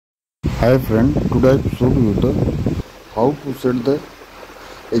Hi friend, today I showed you the how to set the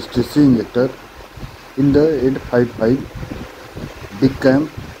STC injector in the 855 big cam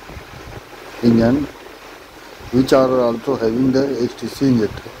engine, which are also having the STC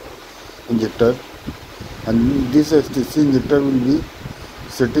injector, and this STC injector will be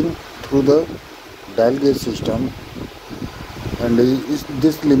setting through the dial gauge system, and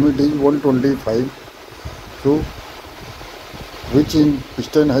this limit is 125, so which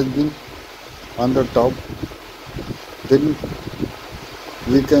piston has been on the top. Then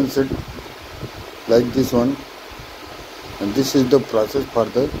we can set like this one, and this is the process for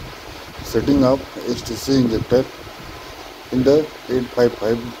the setting up STC injector in the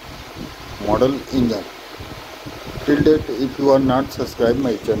 855 model engine. Till date, if you are not subscribed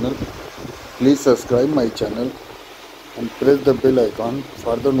my channel, please subscribe my channel and press the bell icon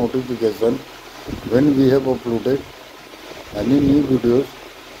for the notification when we have uploaded any new videos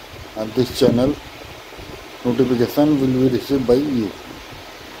on this channel. Notification will be received by you.